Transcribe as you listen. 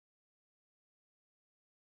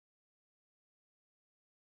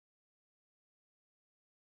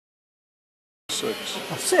6.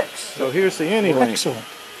 A 6. So here's the AnyLink. Excellent.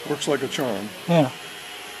 Works like a charm. Yeah.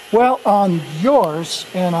 Well, on yours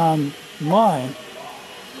and on mine,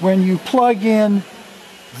 when you plug in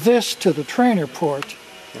this to the trainer port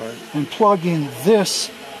Right. and plug in this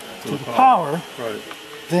to the power, Right.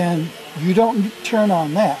 then you don't turn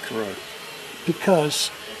on that Correct. because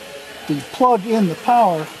the plug in the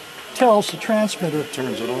power tells the transmitter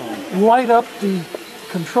Turns it on. light up the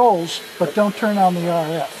controls but don't turn on the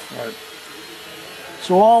RF. Right.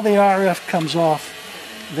 So all the RF comes off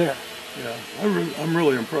there. Yeah. I'm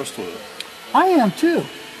really impressed with it. I am too.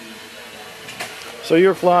 So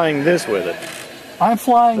you're flying this with it? I'm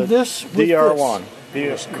flying this with DR1.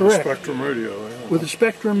 this. With Correct. the Spektrum radio. Yeah. With a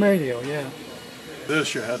Spektrum radio, yeah.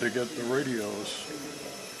 This you had to get the radios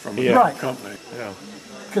from the Yeah. company. Yeah.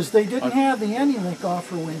 Because they didn't have the AnyLink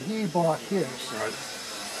offer when he bought his. Right.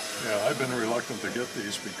 Yeah, I've been reluctant to get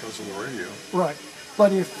these because of the radio. Right.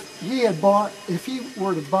 But if he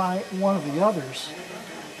were to buy one of the others,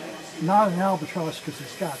 not an Albatross because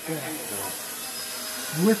he's got that,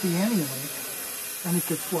 with the AnyLink, and he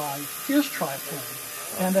could fly his triplane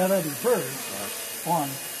and that other bird on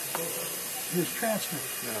his transmitter.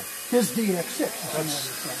 Yeah. His DX6, as a matter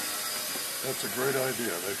of fact. That's a great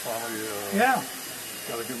idea. They finally Yeah.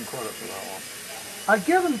 got to give them credit for that one. I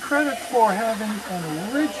give him credit for having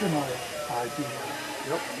an original idea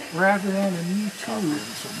Yep. rather than a Me Too. Copying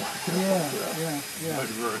somebody. Yeah. I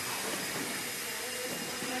agree.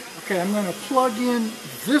 Okay, I'm going to plug in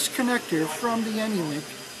this connector from the AnyLink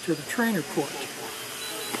to the trainer port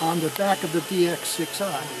on the back of the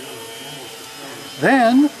DX6i.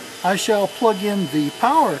 Then I shall plug in the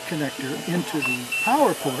power connector into the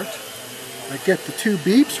power port. I get the 2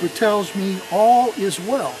 beeps, which tells me all is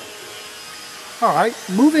well. All right,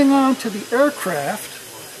 moving on to the aircraft.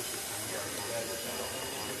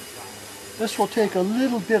 This will take a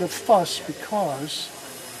little bit of fuss because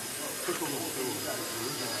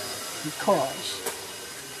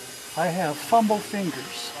I have fumble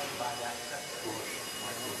fingers.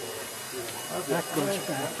 That goes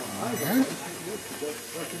back on there.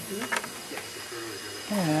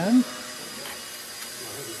 And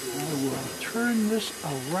I will turn this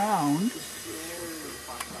around.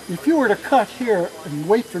 If you were to cut here and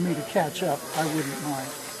wait for me to catch up, I wouldn't mind.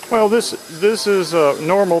 Well, this is a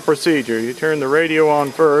normal procedure. You turn the radio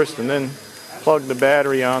on first and then plug the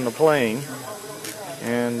battery on the plane.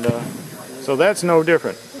 And so that's no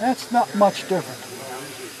different. That's not much different.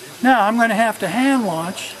 Now I'm going to have to hand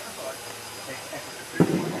launch.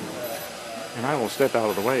 And I will step out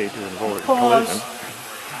of the way to avoid Because collision.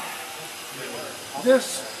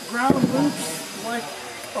 this ground loops like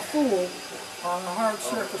a fool on a hard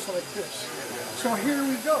surface like this. So here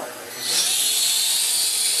we go.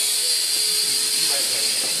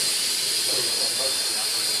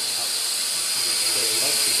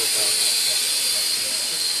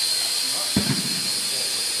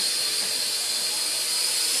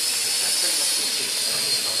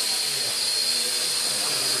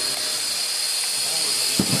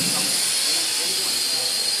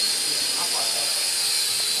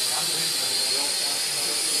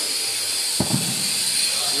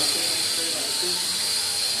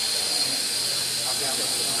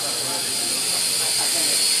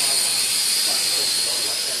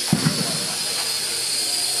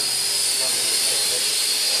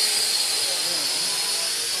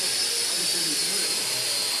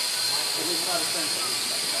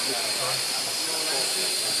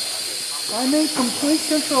 I'm in complete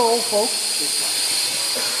control, folks.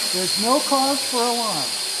 There's no cause for alarm.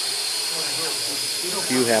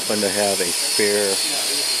 Do you happen to have a spare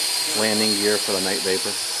landing gear for the night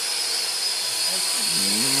vapor?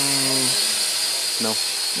 No.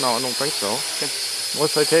 No, I don't think so.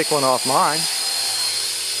 Unless I take one off mine.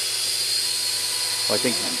 Well, I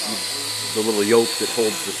think the little yoke that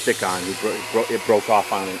holds the stick on, it broke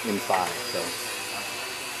off on the inside. So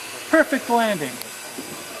Perfect landing.